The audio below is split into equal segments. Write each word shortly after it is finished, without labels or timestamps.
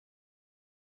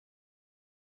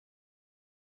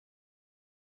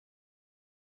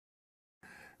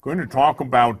Going to talk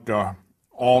about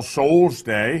All Souls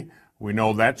Day. We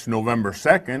know that's November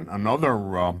 2nd,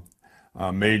 another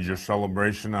major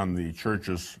celebration on the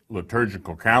church's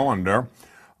liturgical calendar.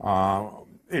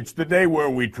 It's the day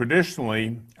where we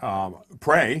traditionally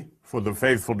pray for the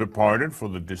faithful departed, for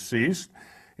the deceased,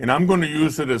 and I'm going to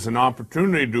use it as an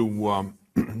opportunity to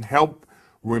help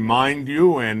remind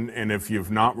you, and if you've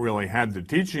not really had the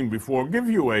teaching before, give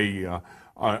you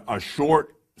a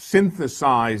short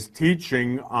synthesized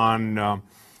teaching on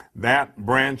that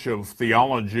branch of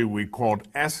theology we called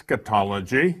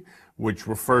eschatology, which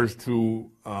refers to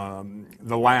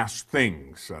the last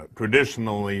things.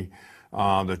 Traditionally,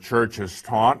 the church has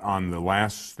taught on the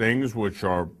last things, which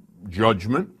are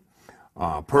judgment,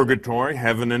 purgatory,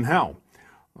 heaven and hell.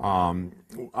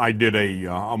 I did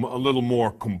a little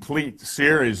more complete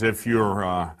series. If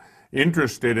you're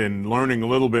interested in learning a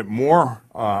little bit more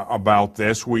about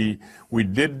this, we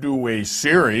did do a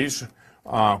series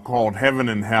called Heaven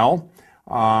and Hell,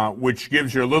 which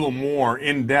gives you a little more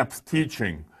in-depth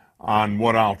teaching on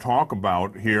what I'll talk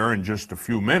about here in just a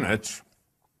few minutes.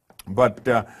 But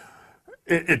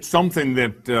it's something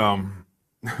that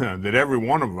that every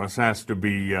one of us has to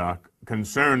be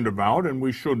concerned about, and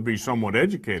we should be somewhat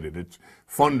educated. It's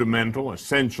fundamental,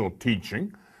 essential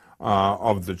teaching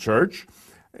of the church.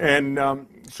 And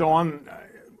so on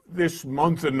this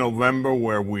month of November,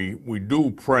 where we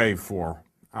do pray for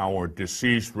our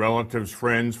deceased relatives,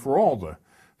 friends, for all the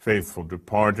faithful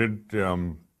departed,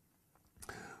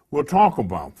 we'll talk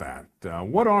about that.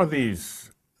 What are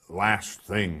these last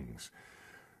things?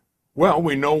 Well,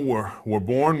 we know we're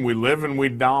born, we live, and we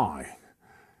die.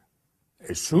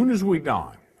 As soon as we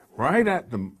die, right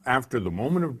after the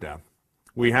moment of death,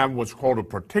 we have what's called a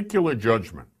particular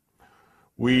judgment.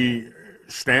 We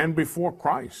stand before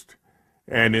Christ,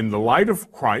 and in the light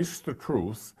of Christ, the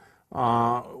truth,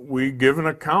 we give an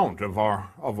account of our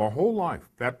whole life,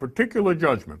 that particular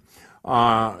judgment.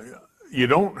 You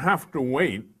don't have to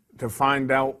wait to find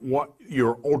out what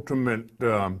your ultimate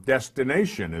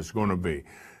destination is going to be.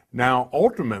 Now,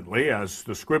 ultimately, as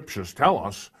the scriptures tell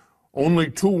us,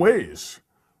 only two ways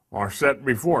are set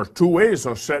before us. Two ways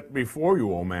are set before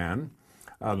you, O man,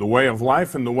 the way of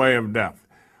life and the way of death.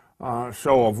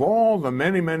 So of all the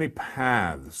many, many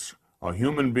paths a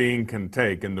human being can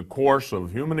take in the course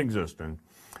of human existence,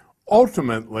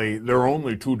 ultimately there are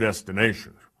only two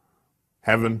destinations: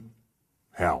 heaven,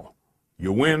 hell.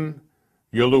 You win,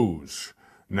 you lose.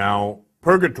 Now,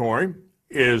 purgatory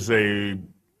is a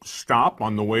stop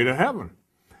on the way to heaven.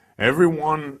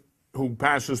 Everyone who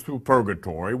passes through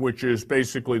purgatory, which is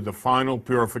basically the final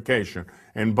purification,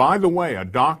 and by the way, a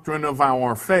doctrine of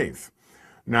our faith.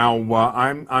 Now,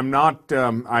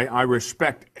 I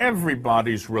respect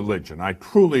everybody's religion. I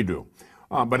truly do.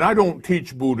 But I don't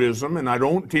teach Buddhism, and I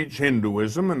don't teach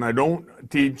Hinduism, and I don't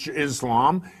teach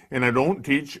Islam, and I don't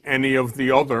teach any of the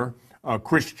other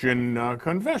Christian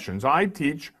confessions. I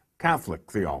teach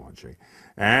Catholic theology.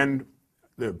 And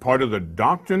part of the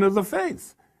doctrine of the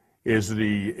faith is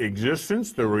the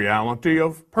existence, the reality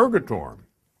of purgatory.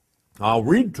 I'll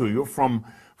read to you from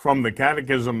the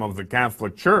Catechism of the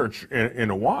Catholic Church in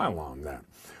a while on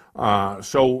that.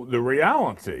 So the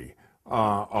reality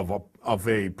of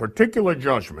a particular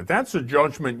judgment, that's a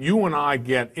judgment you and I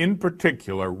get in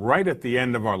particular right at the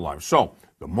end of our life. So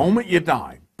the moment you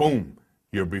die, boom,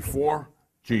 you're before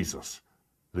Jesus,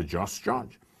 the just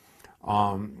judge.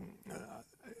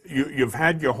 You've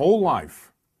had your whole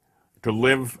life to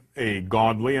live a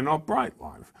godly and upright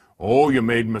life. Oh, you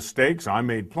made mistakes. I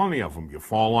made plenty of them. You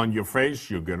fall on your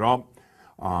face, you get up,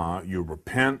 you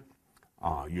repent,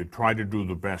 you try to do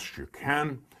the best you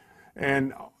can.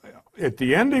 And at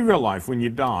the end of your life, when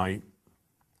you die,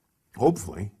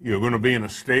 hopefully, you're going to be in a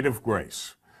state of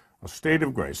grace. A state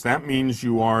of grace. That means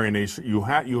you are in you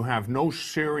have no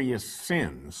serious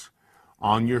sins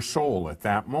on your soul at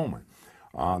that moment.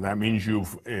 That means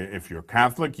if you're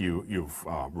Catholic, you've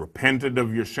repented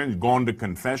of your sins, gone to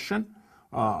confession.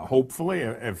 Hopefully,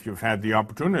 if you've had the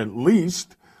opportunity, at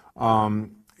least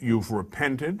you've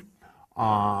repented,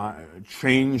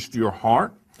 changed your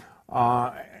heart,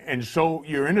 and so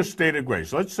you're in a state of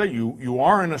grace. Let's say you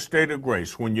are in a state of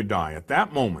grace when you die. At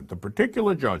that moment, the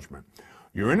particular judgment,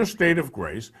 you're in a state of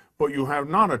grace, but you have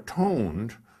not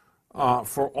atoned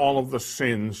for all of the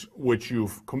sins which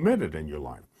you've committed in your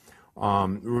life.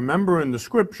 Remember in the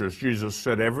scriptures, Jesus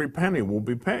said every penny will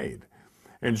be paid.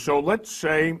 And so let's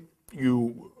say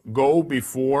you go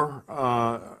before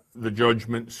the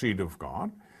judgment seat of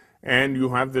God, and you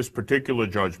have this particular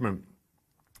judgment.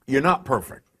 You're not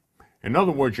perfect. In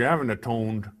other words, you haven't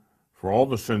atoned for all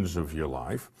the sins of your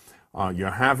life. You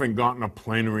haven't gotten a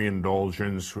plenary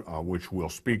indulgence, which we'll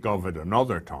speak of at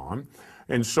another time.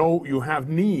 And so you have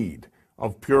need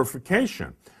of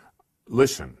purification.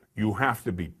 Listen, you have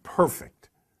to be perfect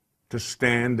to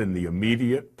stand in the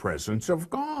immediate presence of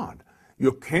God.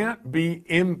 You can't be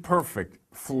imperfect,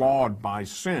 flawed by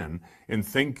sin, and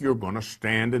think you're going to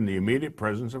stand in the immediate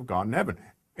presence of God in heaven.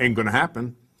 Ain't going to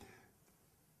happen.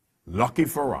 Lucky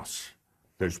for us,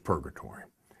 there's purgatory.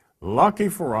 Lucky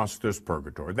for us, there's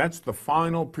purgatory. That's the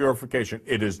final purification.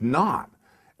 It is not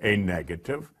a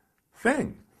negative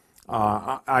thing.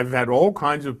 I've had all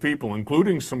kinds of people,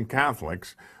 including some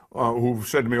Catholics, who've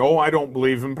said to me, oh, I don't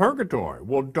believe in purgatory.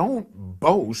 Well, don't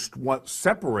boast what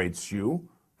separates you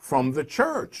from the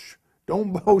church.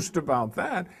 Don't boast about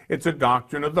that. It's a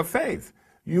doctrine of the faith.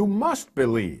 You must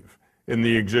believe in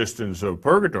the existence of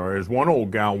purgatory. As one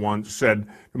old gal once said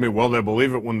to me, well, they'll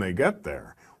believe it when they get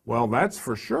there. Well, that's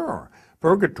for sure.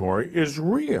 Purgatory is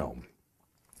real.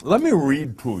 Let me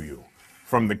read to you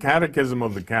from the Catechism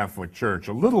of the Catholic Church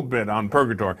a little bit on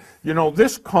purgatory. You know,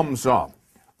 this comes up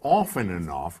often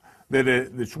enough that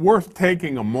it's worth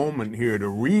taking a moment here to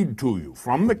read to you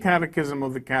from the Catechism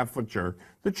of the Catholic Church,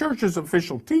 the Church's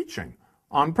official teaching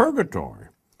on purgatory.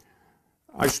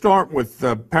 I start with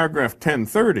paragraph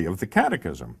 1030 of the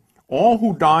Catechism. All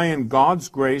who die in God's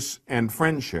grace and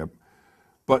friendship,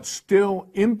 but still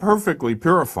imperfectly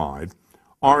purified,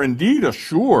 are indeed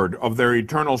assured of their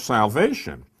eternal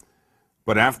salvation,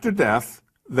 but after death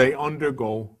they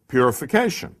undergo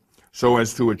purification, so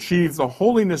as to achieve the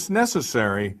holiness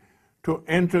necessary to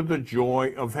enter the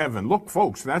joy of heaven. Look,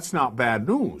 folks, that's not bad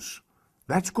news.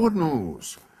 That's good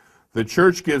news. The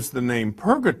Church gives the name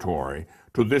purgatory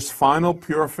to this final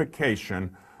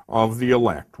purification of the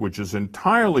elect, which is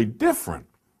entirely different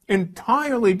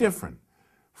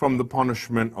from the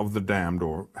punishment of the damned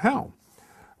or hell.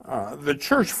 The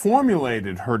Church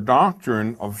formulated her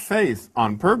doctrine of faith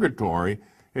on purgatory,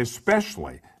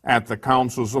 especially at the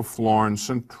councils of Florence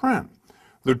and Trent.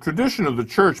 The tradition of the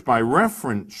Church, by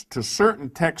reference to certain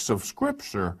texts of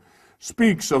Scripture,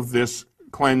 speaks of this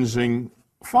cleansing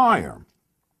fire.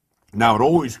 Now, it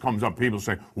always comes up, people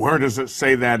say, where does it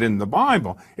say that in the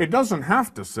Bible? It doesn't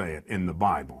have to say it in the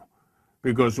Bible,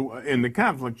 because in the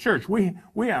Catholic Church, we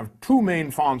have two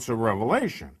main fonts of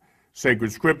revelation,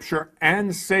 sacred Scripture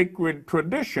and sacred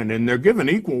tradition, and they're given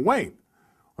equal weight.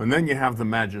 And then you have the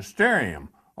magisterium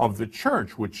of the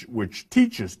Church, which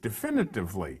teaches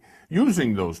definitively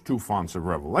using those two fonts of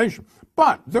revelation.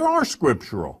 But there are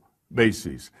scriptural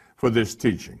bases for this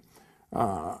teaching.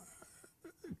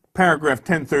 Paragraph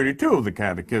 1032 of the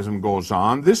Catechism goes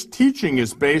on, this teaching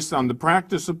is based on the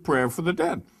practice of prayer for the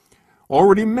dead,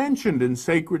 already mentioned in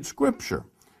sacred Scripture.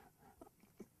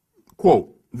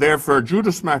 Quote, therefore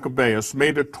Judas Maccabeus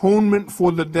made atonement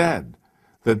for the dead,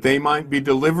 that they might be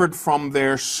delivered from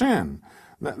their sin.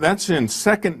 That's in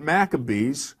 2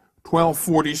 Maccabees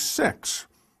 12:46.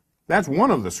 That's one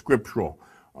of the scriptural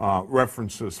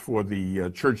references for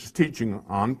the Church's teaching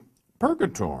on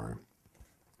purgatory.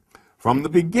 From the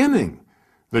beginning,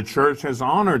 the Church has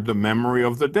honored the memory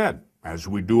of the dead, as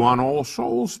we do on All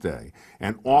Souls Day,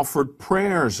 and offered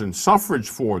prayers and suffrage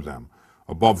for them,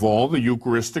 above all the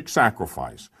Eucharistic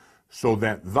sacrifice, so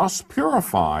that thus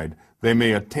purified they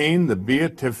may attain the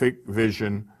beatific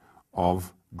vision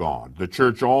of God. The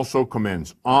Church also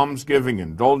commends almsgiving,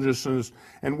 indulgences,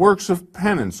 and works of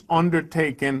penance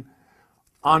undertaken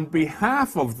on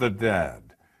behalf of the dead.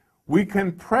 We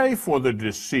can pray for the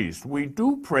deceased. We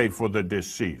do pray for the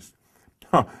deceased.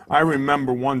 I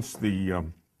remember once the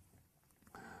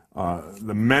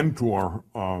mentor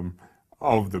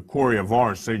of the Curia of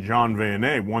Ars, St. John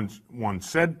Vianney, once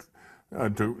said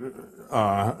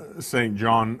to St.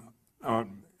 John,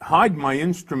 hide my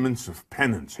instruments of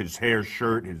penance, his hair,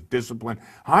 shirt, his discipline.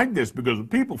 Hide this, because if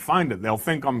people find it, they'll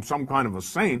think I'm some kind of a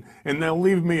saint, and they'll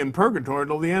leave me in purgatory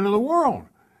till the end of the world.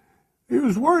 He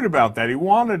was worried about that. He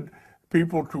wanted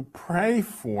people to pray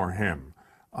for him.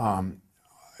 I'm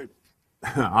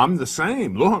the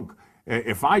same. Look,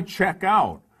 if I check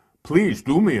out, please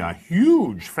do me a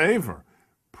huge favor.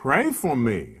 Pray for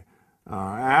me.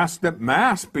 Ask that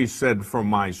Mass be said for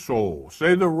my soul.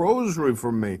 Say the rosary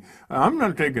for me. I'm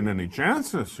not taking any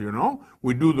chances, you know.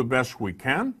 We do the best we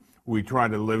can. We try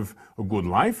to live a good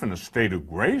life in a state of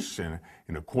grace in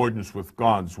accordance with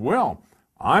God's will.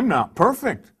 I'm not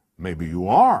perfect. Maybe you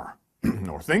are,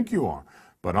 or think you are.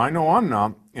 But I know I'm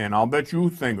not, and I'll bet you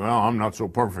think, well, I'm not so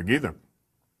perfect either.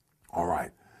 All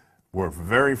right. We're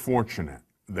very fortunate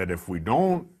that if we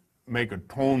don't make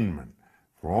atonement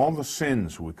for all the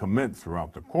sins we commit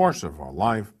throughout the course of our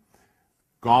life,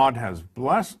 God has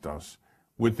blessed us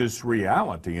with this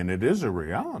reality, and it is a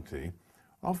reality,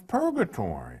 of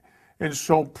purgatory. And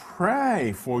so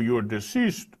pray for your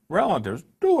deceased relatives.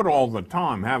 Do it all the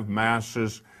time. Have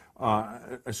masses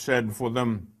said for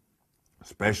them,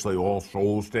 especially All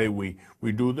Souls Day. We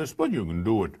do this, but you can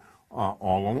do it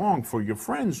all along for your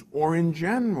friends or in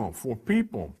general for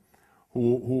people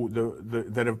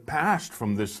that have passed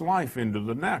from this life into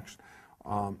the next.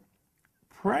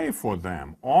 Pray for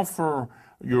them. Offer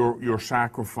your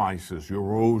sacrifices, your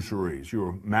rosaries,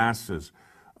 your masses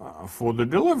for the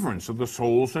deliverance of the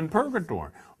souls in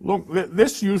purgatory. Look,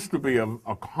 this used to be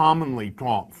a commonly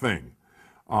taught thing.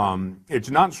 It's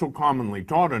not so commonly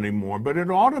taught anymore, but it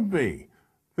ought to be.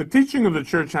 The teaching of the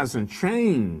church hasn't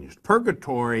changed.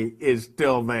 Purgatory is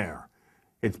still there.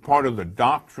 It's part of the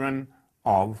doctrine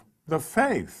of the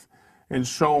faith. And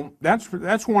so that's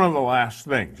one of the last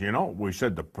things. You know, we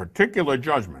said the particular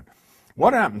judgment.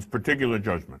 What happens, particular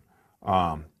judgment?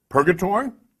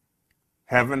 Purgatory,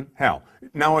 heaven, hell.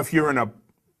 Now, if you're in a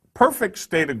perfect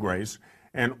state of grace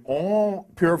and all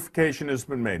purification has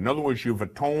been made, in other words, you've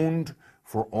atoned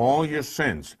for all your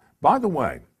sins. By the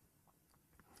way,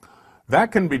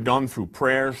 that can be done through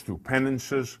prayers, through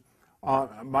penances,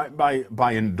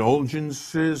 by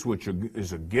indulgences, which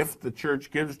is a gift the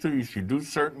church gives to you. You should do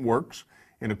certain works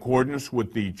in accordance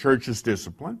with the church's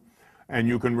discipline, and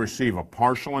you can receive a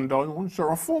partial indulgence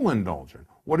or a full indulgence.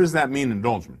 What does that mean,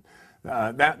 indulgence?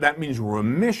 That means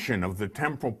remission of the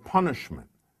temporal punishment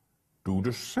due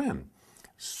to sin.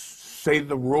 Say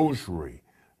the rosary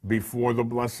before the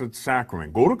Blessed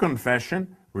Sacrament. Go to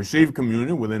confession, receive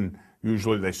communion within,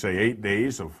 usually they say 8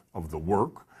 days of the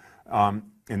work,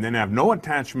 and then have no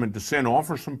attachment to sin.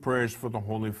 Offer some prayers for the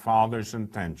Holy Father's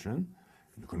intention.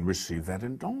 You can receive that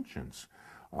indulgence.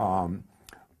 And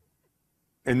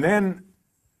then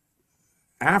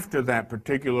after that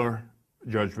particular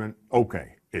judgment,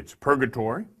 okay, it's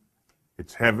purgatory,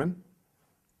 it's heaven,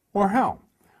 or hell.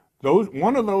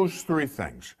 One of those three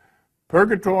things.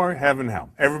 Purgatory, heaven, hell.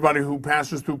 Everybody who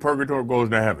passes through purgatory goes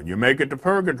to heaven. You make it to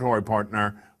purgatory,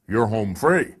 partner, you're home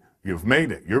free. You've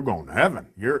made it. You're going to heaven.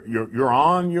 You're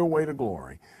on your way to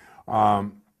glory.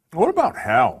 What about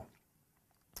hell?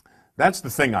 That's the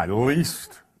thing I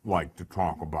least like to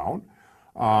talk about.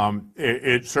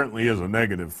 It certainly is a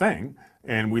negative thing,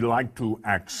 and we like to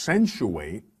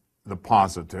accentuate the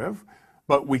positive,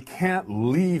 but we can't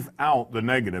leave out the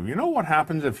negative. You know what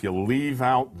happens if you leave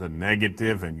out the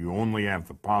negative and you only have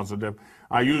the positive?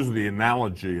 I use the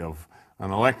analogy of an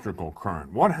electrical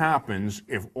current. What happens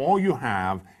if all you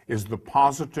have is the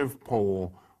positive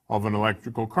pole of an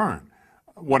electrical current?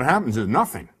 What happens is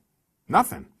nothing.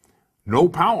 Nothing. No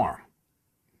power.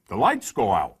 The lights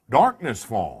go out. Darkness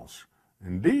falls.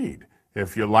 Indeed,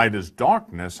 if your light is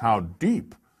darkness, how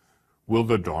deep will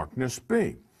the darkness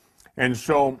be? And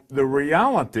so the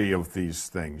reality of these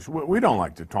things, we don't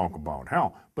like to talk about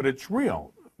hell, but it's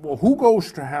real. Well, who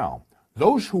goes to hell?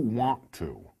 Those who want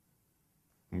to.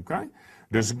 Okay?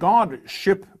 Does God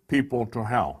ship people to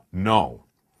hell? No.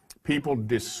 People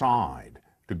decide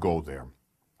to go there.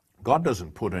 God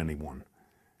doesn't put anyone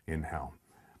in hell.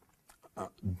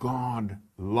 God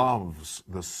loves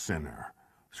the sinner.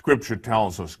 Scripture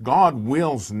tells us God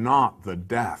wills not the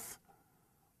death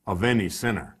of any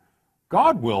sinner.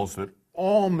 God wills that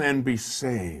all men be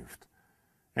saved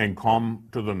and come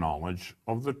to the knowledge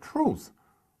of the truth.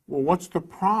 Well, what's the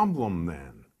problem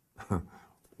then?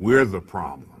 We're the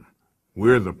problem.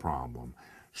 We're the problem.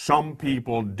 Some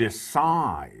people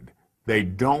decide they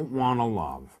don't want to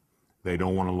love. They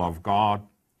don't want to love God.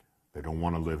 They don't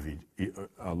want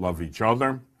to love each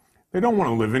other. They don't want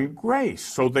to live in grace.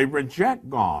 So they reject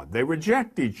God. They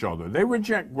reject each other. They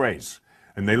reject grace.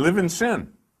 And they live in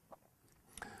sin.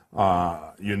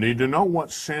 You need to know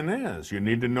what sin is. You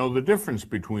need to know the difference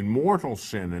between mortal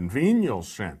sin and venial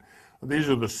sin. These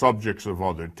are the subjects of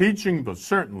other teaching, but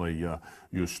certainly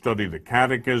you study the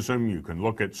catechism. You can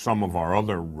look at some of our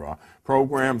other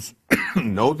programs.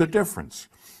 Know the difference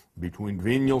between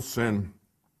venial sin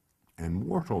and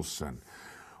mortal sin.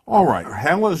 All right,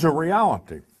 hell is a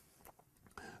reality.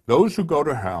 Those who go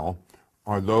to hell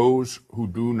are those who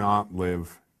do not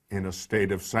live in a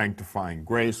state of sanctifying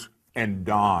grace and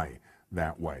die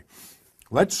that way.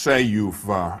 Let's say you've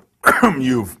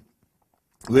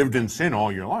lived in sin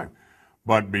all your life,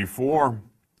 but before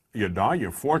you die,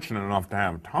 you're fortunate enough to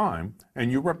have time,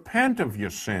 and you repent of your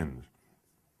sins.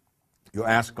 You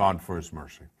ask God for His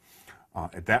mercy.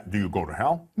 Do you go to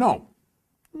hell? No.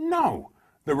 No.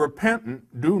 The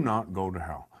repentant do not go to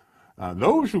hell.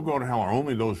 Those who go to hell are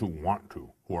only those who want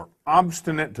to, who are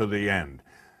obstinate to the end.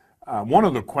 One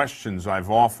of the questions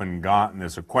I've often gotten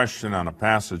is a question on a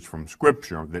passage from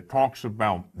Scripture that talks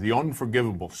about the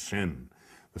unforgivable sin,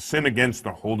 the sin against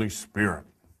the Holy Spirit.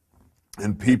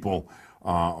 And people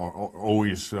are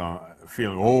always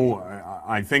feeling, oh,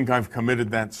 I think I've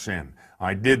committed that sin.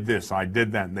 I did this, I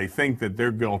did that. And they think that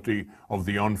they're guilty of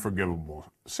the unforgivable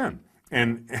sin.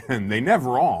 And they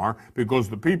never are, because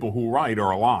the people who write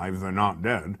are alive, they're not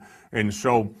dead. And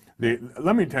so,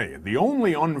 let me tell you, the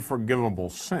only unforgivable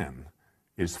sin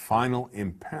is final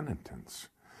impenitence.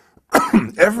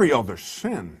 Every other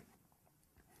sin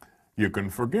you can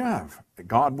forgive.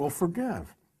 God will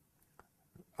forgive.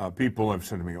 People have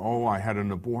said to me, oh, I had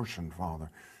an abortion,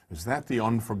 Father. Is that the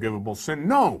unforgivable sin?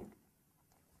 No.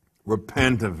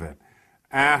 Repent of it.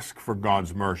 Ask for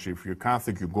God's mercy. If you're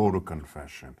Catholic, you go to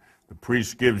confession. The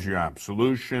priest gives you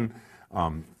absolution.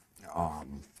 You're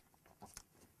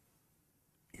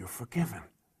forgiven.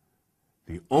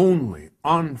 The only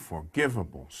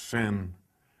unforgivable sin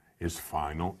is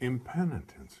final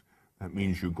impenitence. That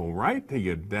means you go right to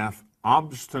your death,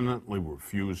 obstinately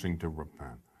refusing to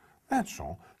repent. That's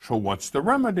all. So what's the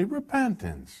remedy?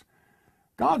 Repentance.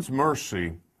 God's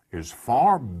mercy is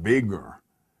far bigger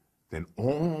than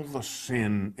all the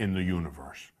sin in the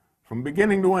universe. From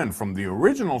beginning to end, from the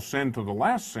original sin to the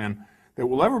last sin that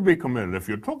will ever be committed. If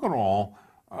you took it all,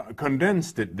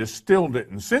 condensed it, distilled it,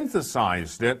 and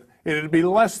synthesized it, it'd be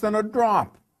less than a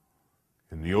drop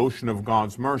in the ocean of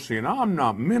God's mercy. And I'm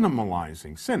not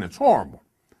minimalizing sin. It's horrible.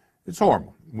 It's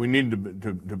horrible. We need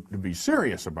to be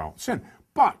serious about sin.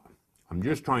 But I'm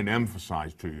just trying to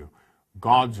emphasize to you,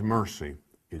 God's mercy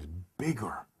is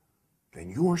bigger than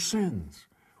your sins,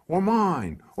 or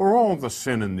mine, or all the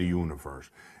sin in the universe.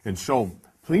 And so,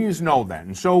 please know that.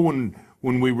 And so when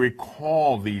we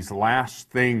recall these last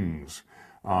things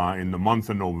in the month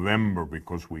of November,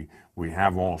 because we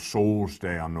have All Souls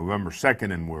Day on November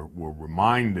 2nd, and we're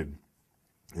reminded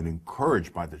and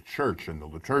encouraged by the church and the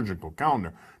liturgical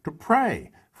calendar to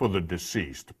pray for the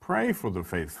deceased, to pray for the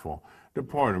faithful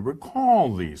departed.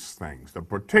 Recall these things, the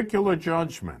particular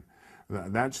judgment.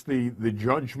 That's the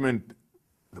judgment.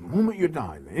 The moment you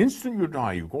die, the instant you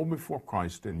die, you go before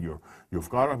Christ, and you've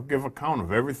got to give account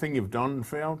of everything you've done and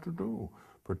failed to do.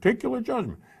 Particular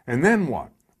judgment. And then what?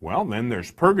 Well, then there's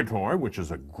purgatory, which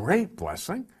is a great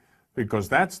blessing, because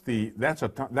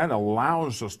that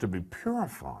allows us to be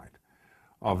purified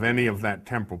of any of that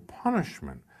temporal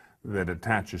punishment that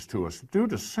attaches to us due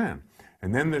to sin.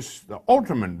 And then there's the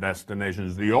ultimate destination,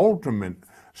 is the ultimate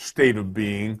state of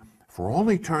being for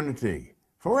all eternity,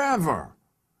 forever.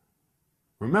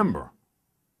 Remember,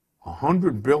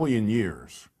 100 billion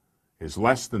years is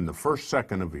less than the first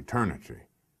second of eternity.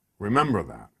 Remember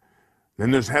that.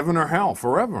 Then there's heaven or hell,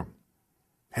 forever.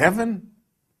 Heaven,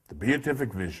 the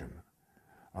beatific vision.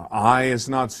 Eye has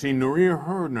not seen nor ear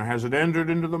heard, nor has it entered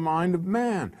into the mind of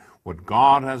man what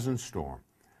God has in store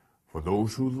for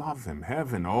those who love him.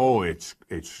 Heaven, oh, it's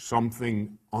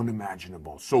something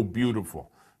unimaginable, so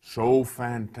beautiful, so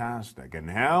fantastic. And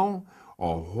hell,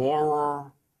 a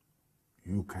horror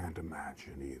you can't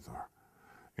imagine either.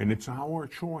 And it's our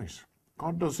choice.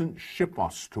 God doesn't ship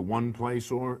us to one place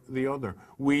or the other.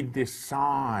 We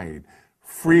decide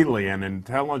freely and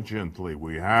intelligently.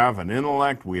 We have an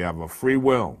intellect, we have a free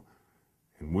will,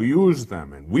 and we use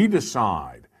them, and we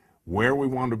decide where we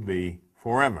want to be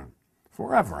forever.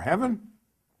 Forever, heaven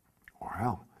or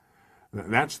hell.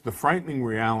 That's the frightening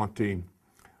reality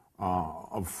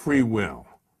of free will.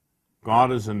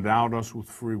 God has endowed us with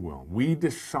free will. We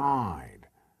decide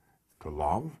to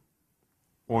love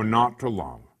or not to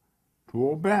love, to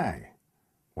obey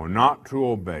or not to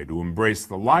obey, to embrace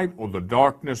the light or the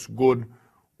darkness, good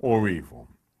or evil.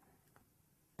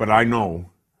 But I know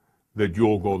that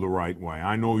you'll go the right way.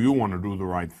 I know you want to do the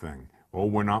right thing. Oh,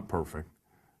 we're not perfect.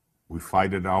 We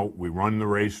fight it out. We run the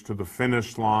race to the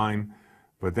finish line.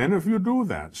 But then if you do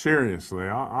that, seriously,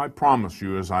 I promise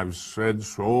you, as I've said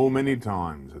so many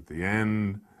times, at the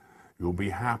end, you'll be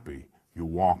happy you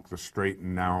walk the straight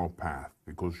and narrow path,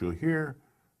 because you'll hear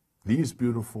these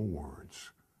beautiful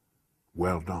words: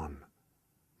 well done,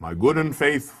 my good and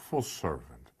faithful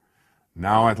servant.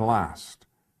 Now at last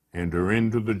enter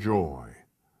into the joy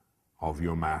of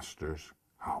your master's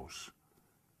house.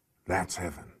 That's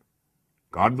heaven.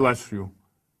 God bless you.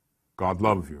 God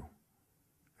love you.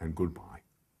 And goodbye.